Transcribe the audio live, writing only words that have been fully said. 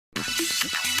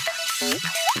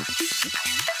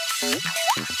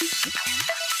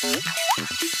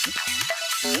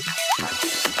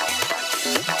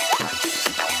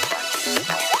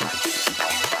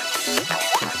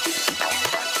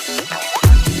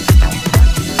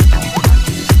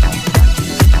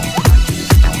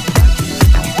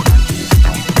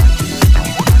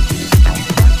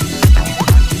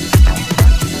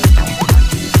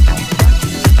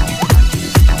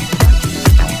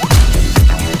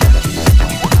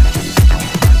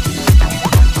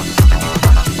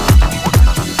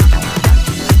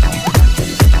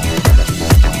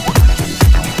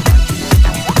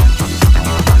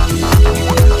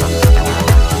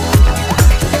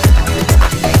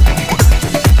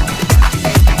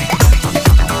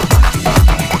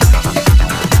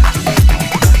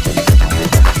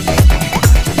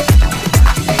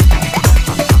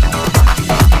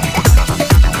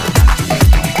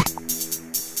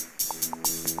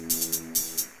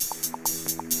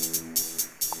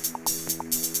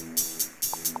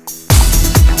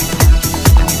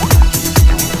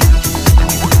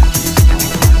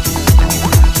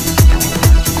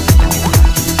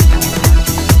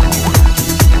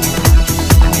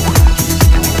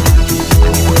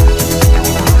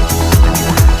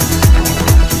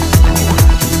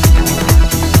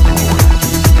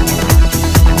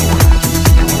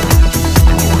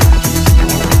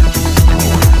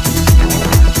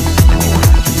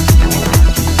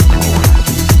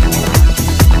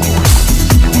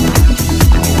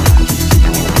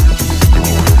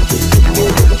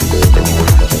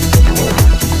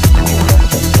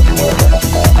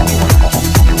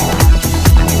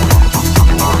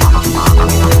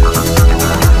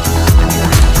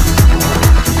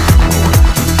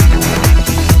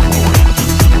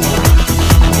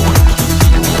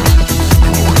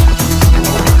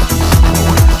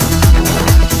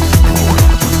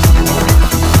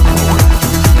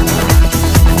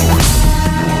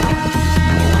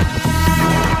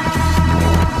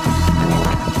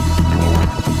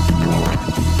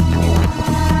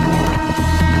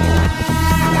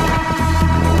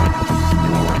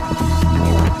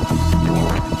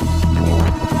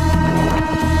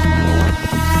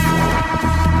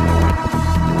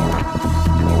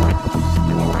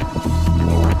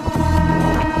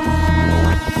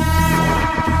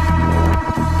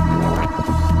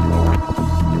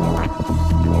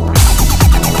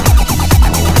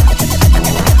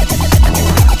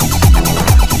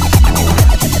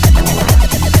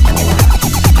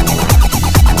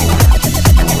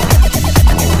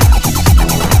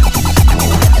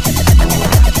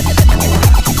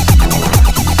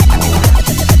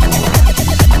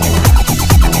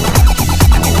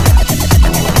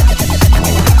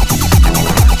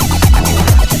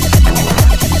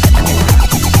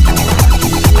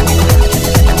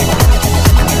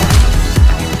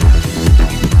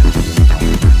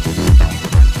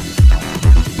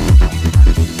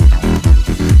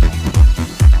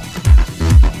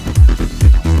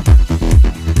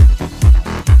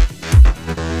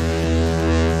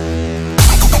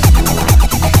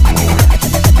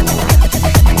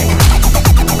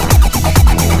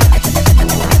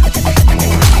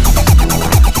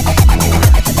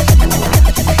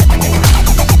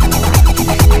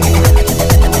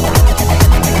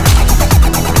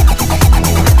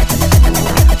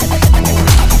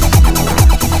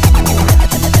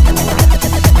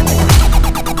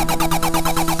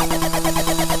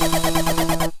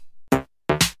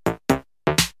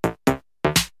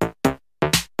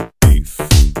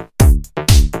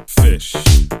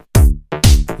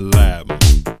lamb,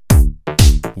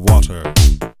 water,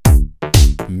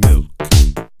 milk,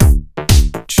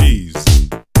 cheese,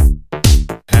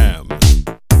 ham,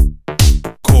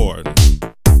 corn,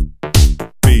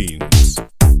 beans,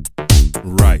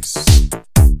 rice,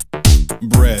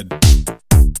 bread,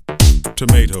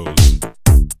 tomatoes,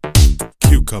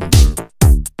 cucumber,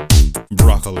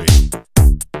 broccoli,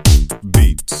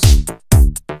 beets,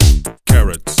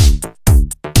 carrots,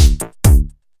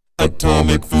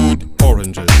 atomic food,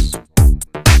 oranges,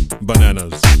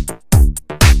 bananas,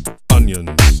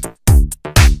 onions,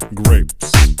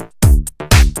 grapes,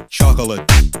 chocolate,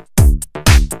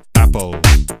 apple,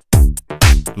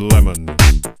 lemon,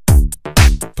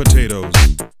 potatoes,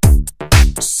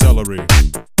 celery,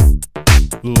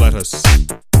 lettuce,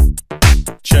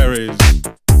 cherries,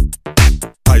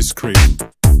 ice cream,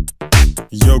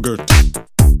 yogurt,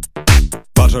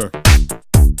 butter,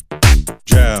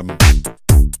 jam,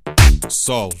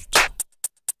 salt.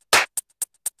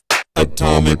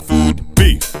 Atomic food,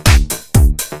 beef,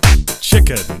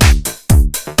 chicken,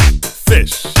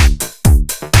 fish,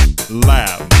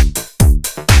 lamb,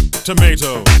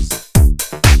 tomatoes,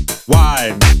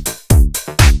 wine,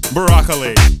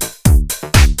 broccoli,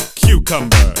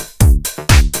 cucumber.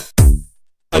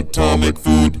 Atomic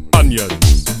food,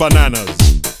 onions, bananas,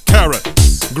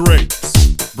 carrots,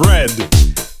 grapes, bread,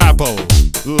 apple,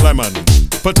 lemon,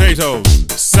 potatoes,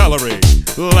 celery,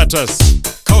 lettuce,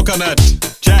 coconut,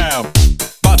 jam,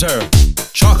 butter,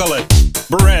 chocolate,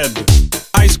 bread,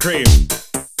 ice cream.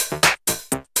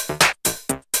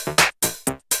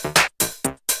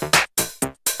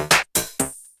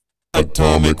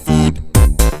 Atomic food.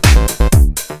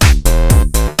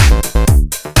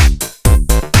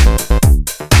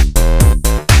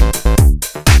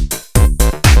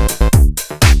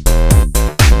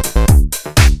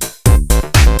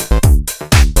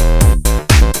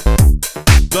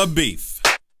 The beef,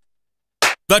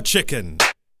 the chicken,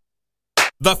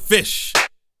 the fish,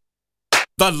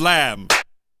 the lamb,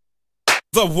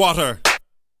 the water,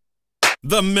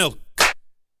 the milk,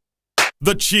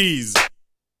 the cheese,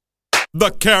 the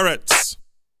carrots,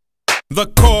 the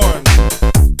corn,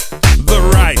 the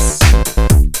rice,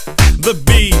 the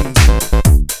beans,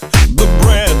 the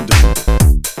bread,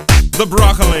 the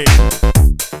broccoli,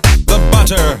 the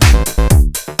butter,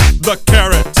 the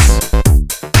carrots,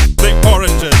 the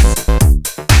oranges,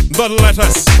 the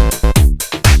lettuce,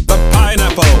 the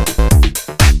pineapple,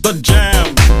 the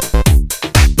jam,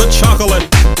 the chocolate,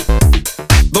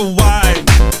 the wine,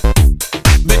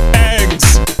 the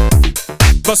eggs,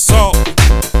 the salt,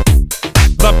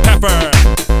 the pepper,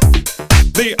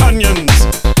 the onions,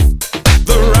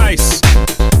 the rice,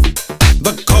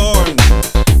 the corn,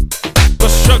 the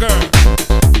sugar,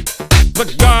 the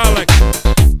garlic,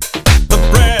 the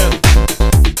bread,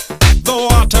 the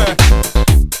water,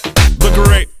 the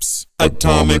grapes.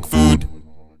 Atomic food.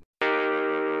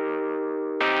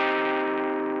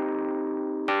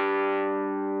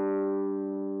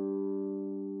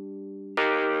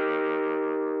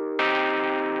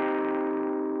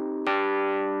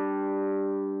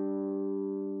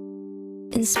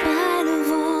 In spite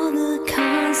of all the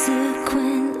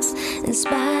consequence, in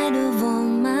spite of all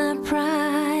my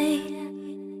pride,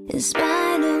 in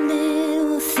spite of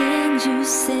little things you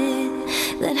said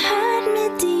that hurt me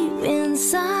deep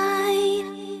inside,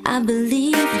 I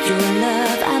believe your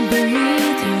love, I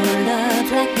believe your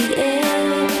love like the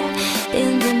air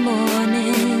in the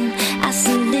morning. I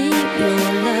salute your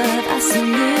love, I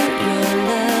salute your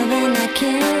love, and I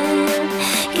can't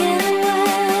get away.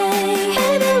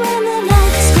 Baby, when the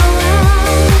lights go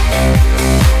out,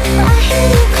 I hear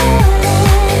you calling,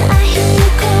 I hear you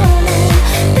calling.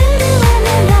 Baby, when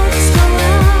the lights go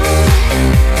out,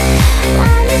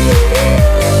 I need you.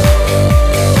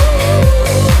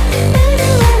 Baby,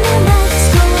 when the lights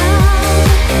go out,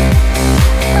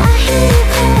 I hear you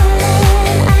calling.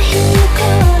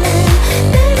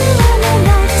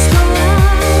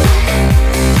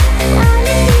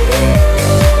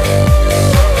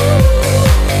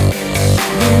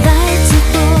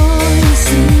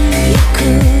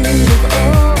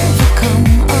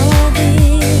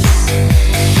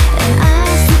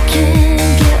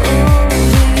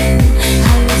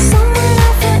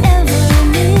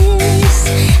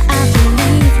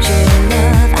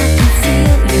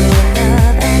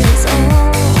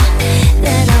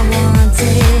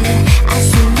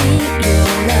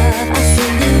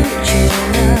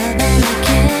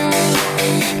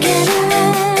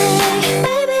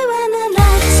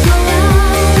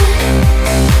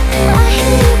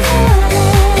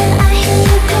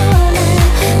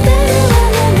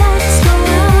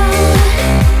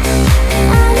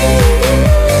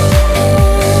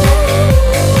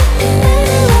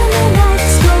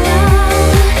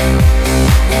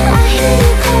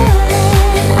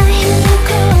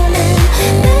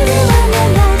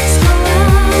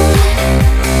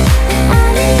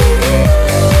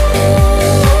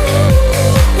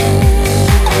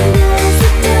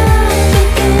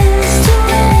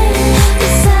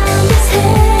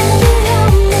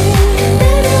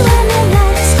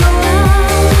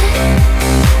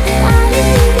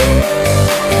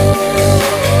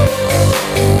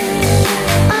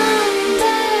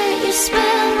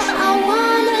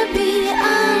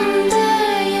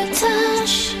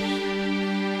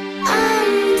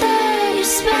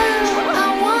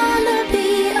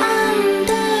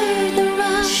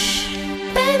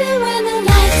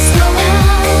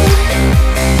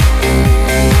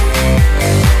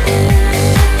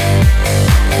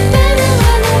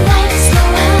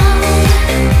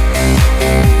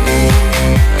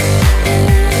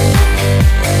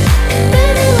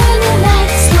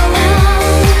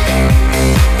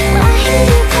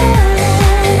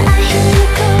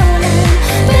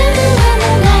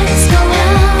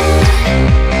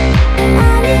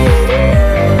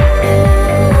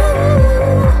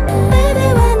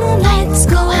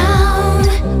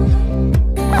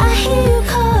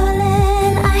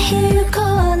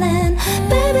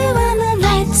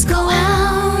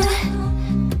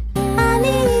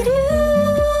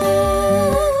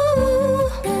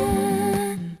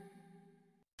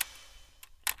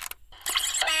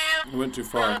 went too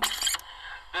far.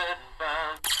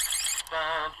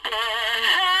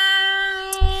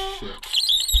 Shit.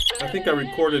 I think I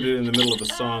recorded it in the middle of a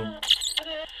song.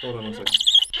 Hold on a second.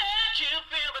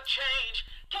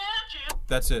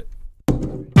 That's it.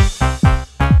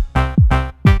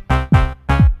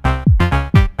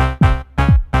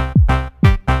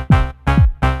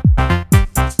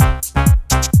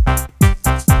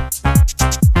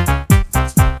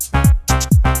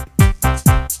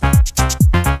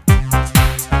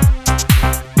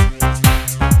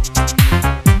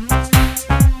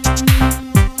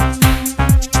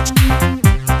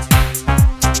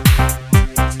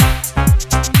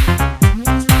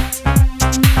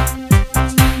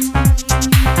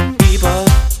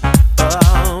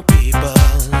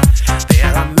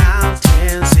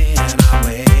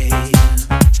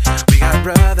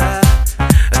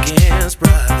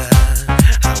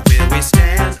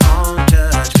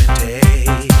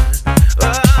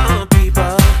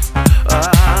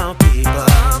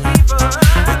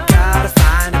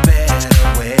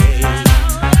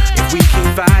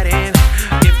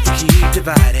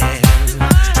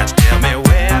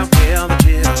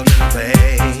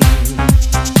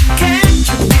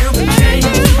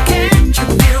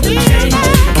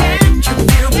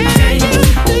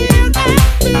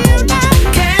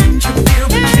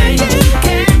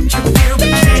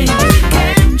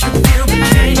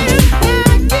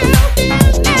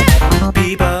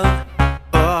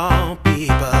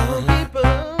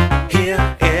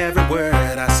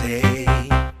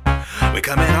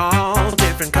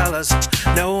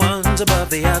 No one's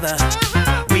above the other.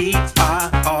 We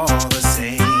are all the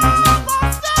same.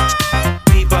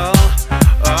 People,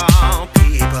 oh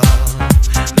people,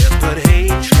 let's put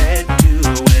hatred to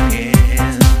an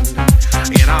end.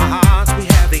 In our hearts we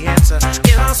have the answer.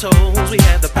 In our souls we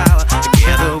have the power.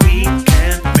 Together we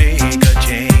can make a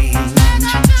change.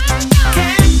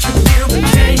 Can't you feel the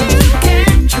change?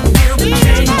 Can't you feel the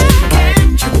change?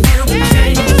 Can't you feel the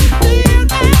change?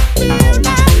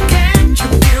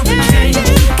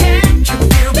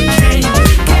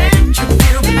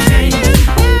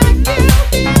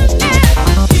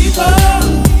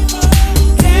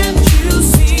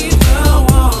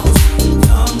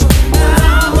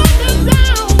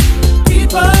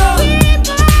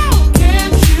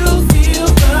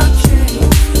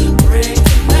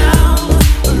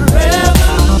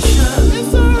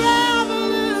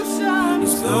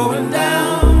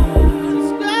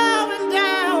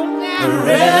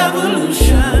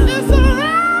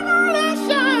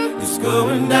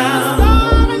 Going down.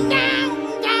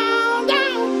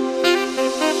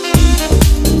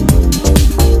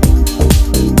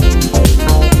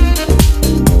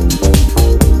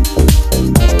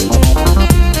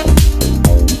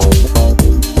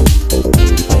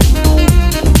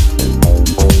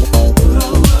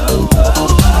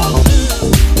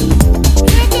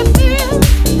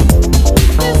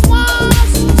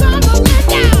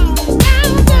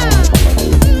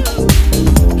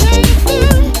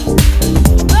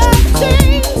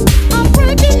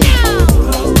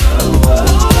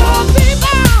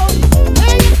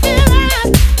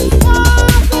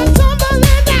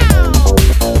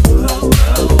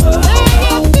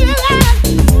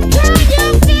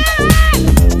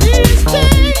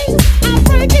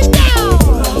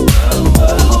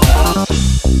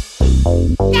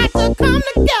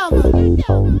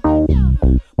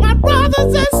 My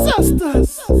brothers and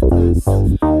sisters,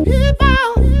 people,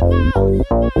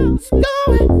 it's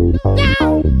going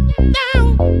down,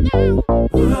 down, down.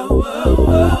 Whoa, whoa,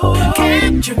 whoa.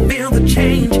 Can't you feel the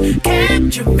change?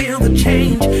 Can't you feel the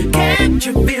change? Can't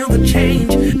you feel the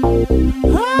change?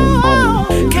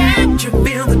 Oh, can't you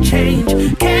feel the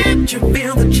change? Can't you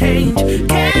feel the change?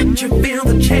 Can't you feel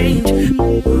the change?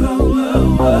 Whoa,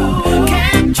 whoa, whoa.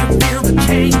 Can't you feel the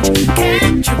change?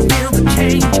 Can't you feel the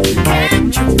change?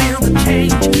 Can't you feel the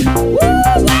change? Woo,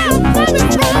 wow,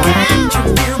 can't you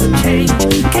feel the change?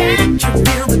 Can't you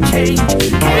feel the change?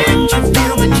 Can't you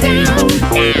feel the change?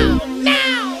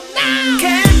 Now,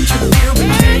 can't you feel the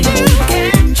change?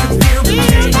 Can't you feel the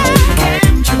change?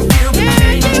 Can't you feel the change? Can't you feel the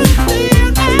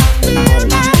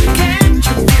change? Can't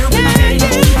you feel the change?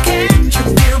 Can't you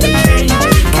feel the change?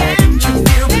 Can't you feel the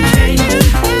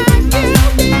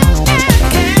change?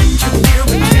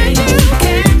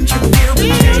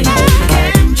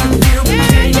 Can't you feel the change? Can't you feel the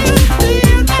change?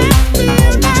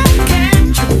 Can't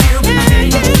you feel the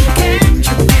change? Can't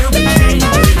you feel the change?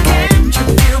 Can't you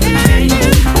feel the change?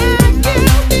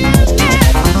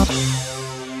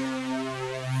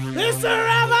 It's a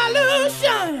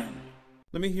revolution.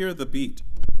 Let me hear the beat.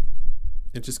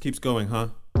 It just keeps going, huh?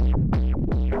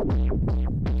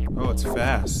 Oh, it's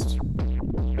fast.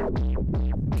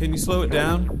 Can you slow it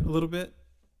down a little bit?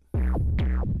 Okay.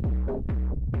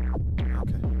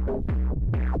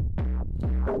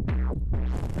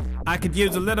 I could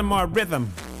use a little more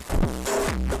rhythm.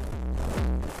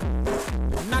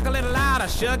 Knock a little louder,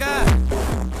 sugar.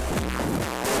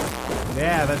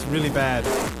 Yeah, that's really bad.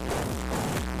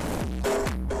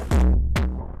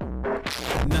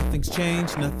 Nothing's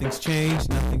changed, nothing's changed,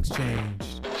 nothing's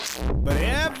changed. But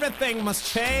everything must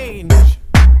change.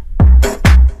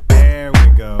 There we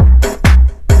go.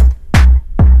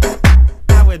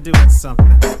 Now we're doing something.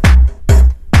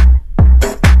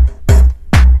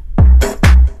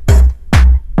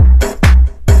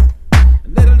 A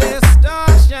little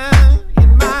distortion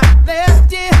in my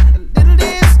left ear. A little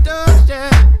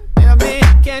distortion. Tell me,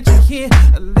 can't you hear?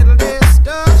 A little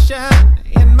distortion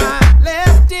in my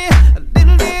left ear. A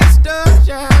little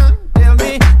distortion. Tell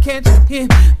me, can't you hear?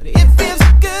 But it feels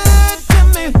good to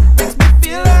me. Makes me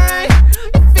feel alright.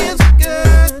 It feels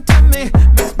good to me.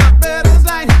 Makes my burdens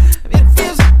light. It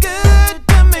feels good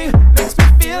to me. Makes me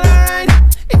feel alright.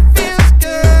 It feels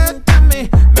good to me.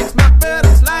 Makes my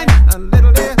burdens light. A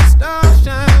little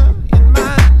distortion in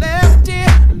my left ear.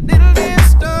 A little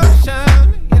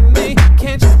distortion in me.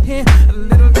 Can't you hear? A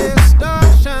little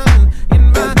distortion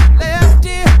in my left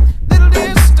ear. Little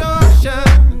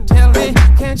distortion. Tell me,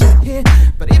 can't you hear?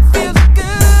 But it feels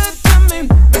good to me.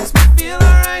 Makes me feel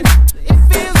alright. It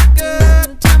feels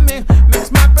good to me.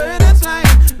 Makes my burdens light.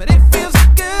 But it feels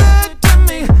good to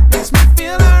me. Makes me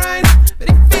feel alright. But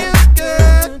it feels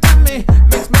good to me.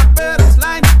 Makes my burdens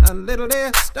light. A little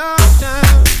distortion.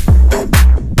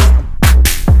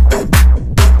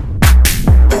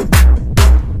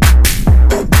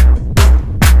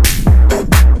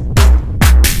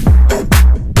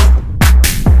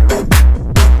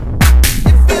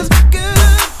 It feels good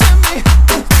to me.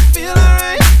 Makes me feel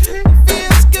alright. It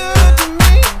feels good to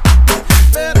me.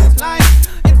 Burdens light.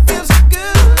 It feels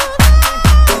good.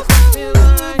 Makes me feel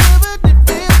alright. But it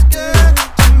feels good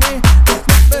to me. Makes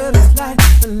my burdens light.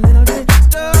 A little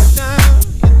distortion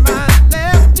in my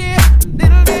left ear. A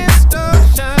little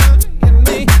distortion in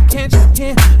me. Can't you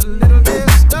hear? A little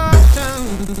distortion.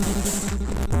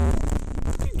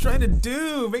 What are you trying to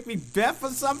do? Make me deaf or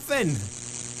something?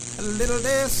 A little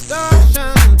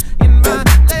distortion in my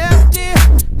left ear.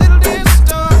 Little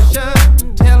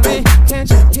distortion. Tell me, can't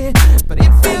you hear? But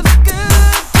it feels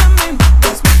good to me.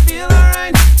 Makes me feel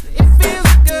alright. It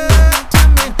feels good to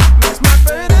me. Makes my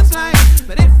burdens light.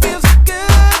 But it feels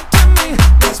good to me.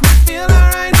 Makes me feel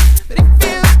alright. But it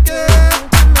feels good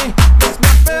to me. Makes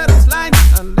my burdens light.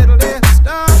 A little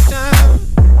distortion.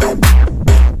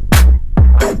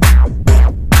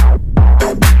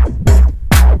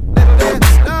 Little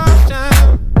distortion.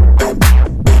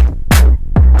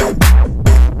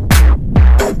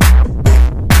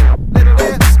 Little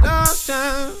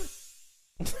distortion.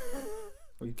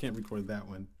 Oh, you can't record that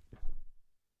one.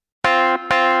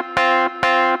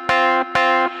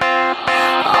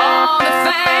 All the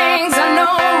things I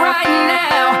know right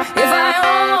now, if I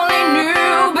only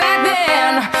knew back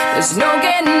then, there's no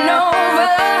getting over,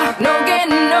 no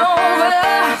getting over,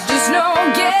 just no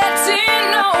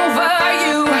getting over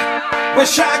you.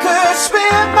 Wish I could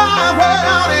spin my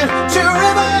world into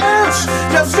reverse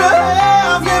just to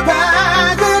have you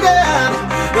back again.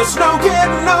 There's no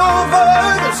getting over,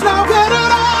 there's no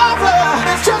getting over,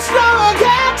 there's just no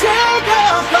getting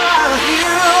over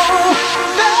you.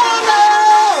 No, no.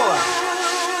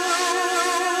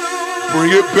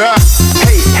 Bring it back.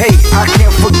 Hey, hey, I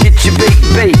can't forget you,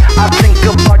 baby. I think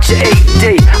about your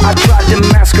 8-day. I tried to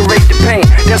masquerade the pain.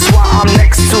 That's why I'm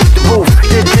next to the roof.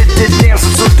 The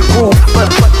dancing to the groove.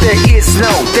 But there is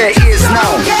no.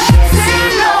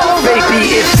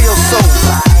 Baby, it feels so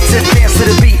to dance to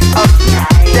the beat of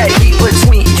that heat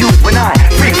between you and I.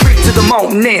 Free to the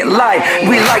moment, light.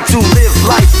 We like to live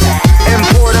life and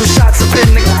pour them shots up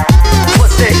in the.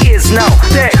 But there is no.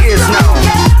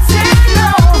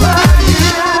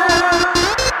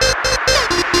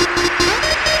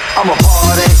 I'ma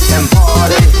party and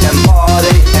party and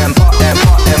party and party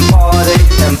and party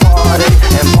and party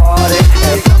and party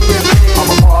and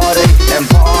I'ma party and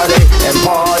party and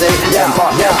party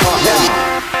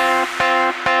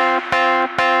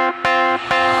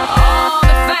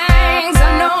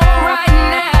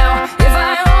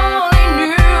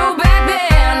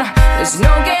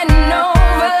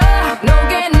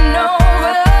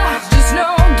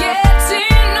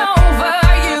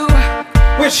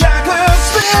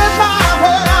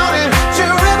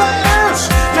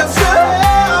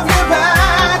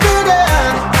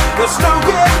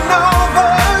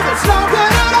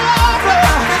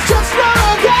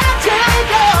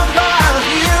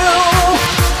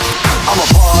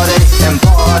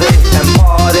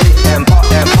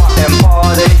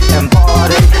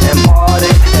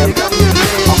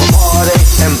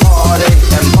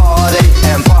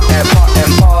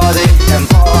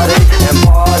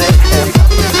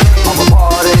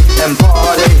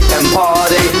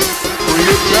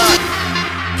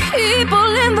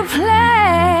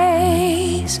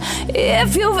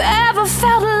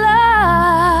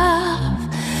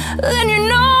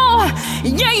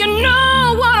Yeah, you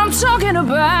know what I'm talking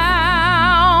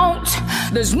about.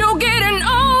 There's no getting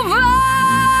over.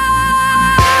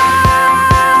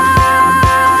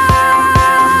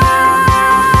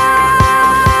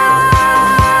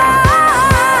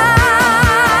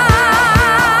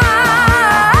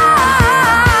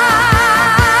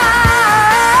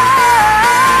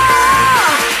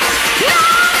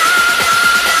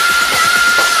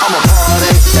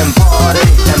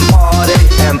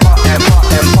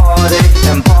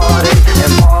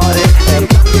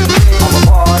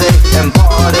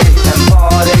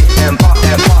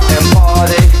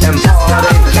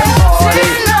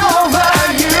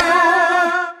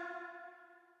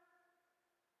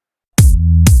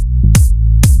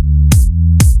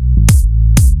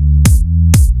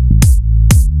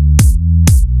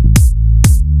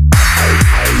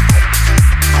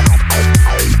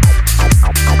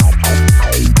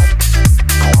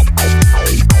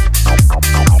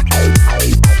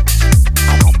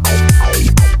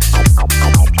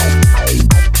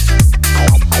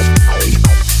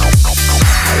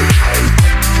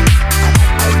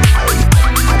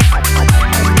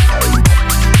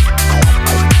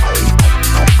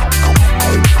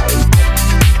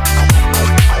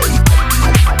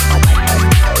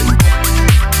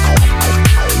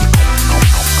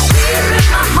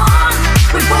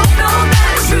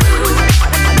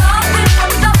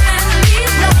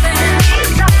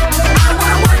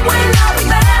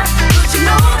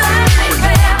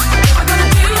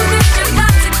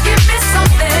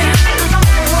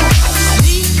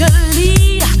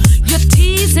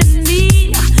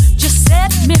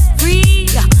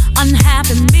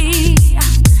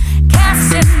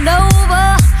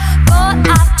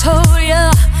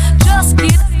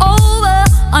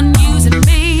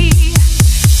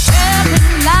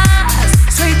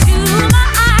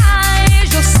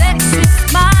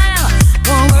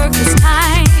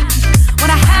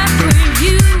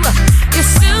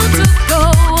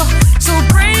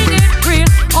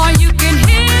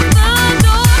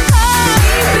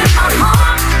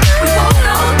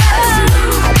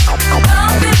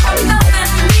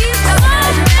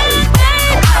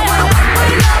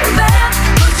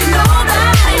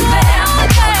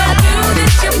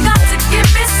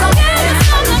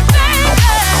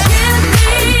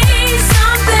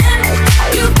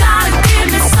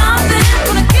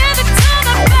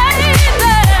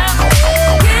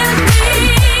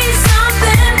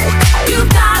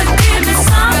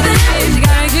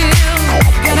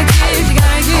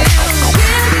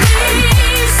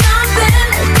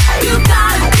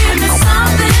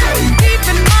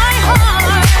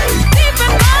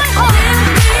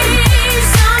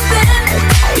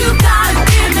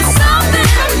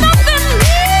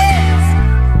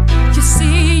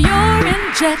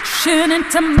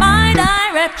 Into my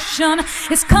direction,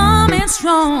 it's coming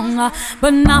strong,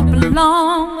 but not for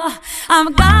long.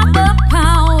 I've got the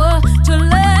power to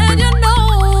let you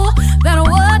know that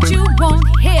what you want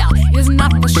here is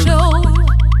not for show.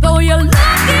 Though you're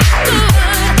looking good,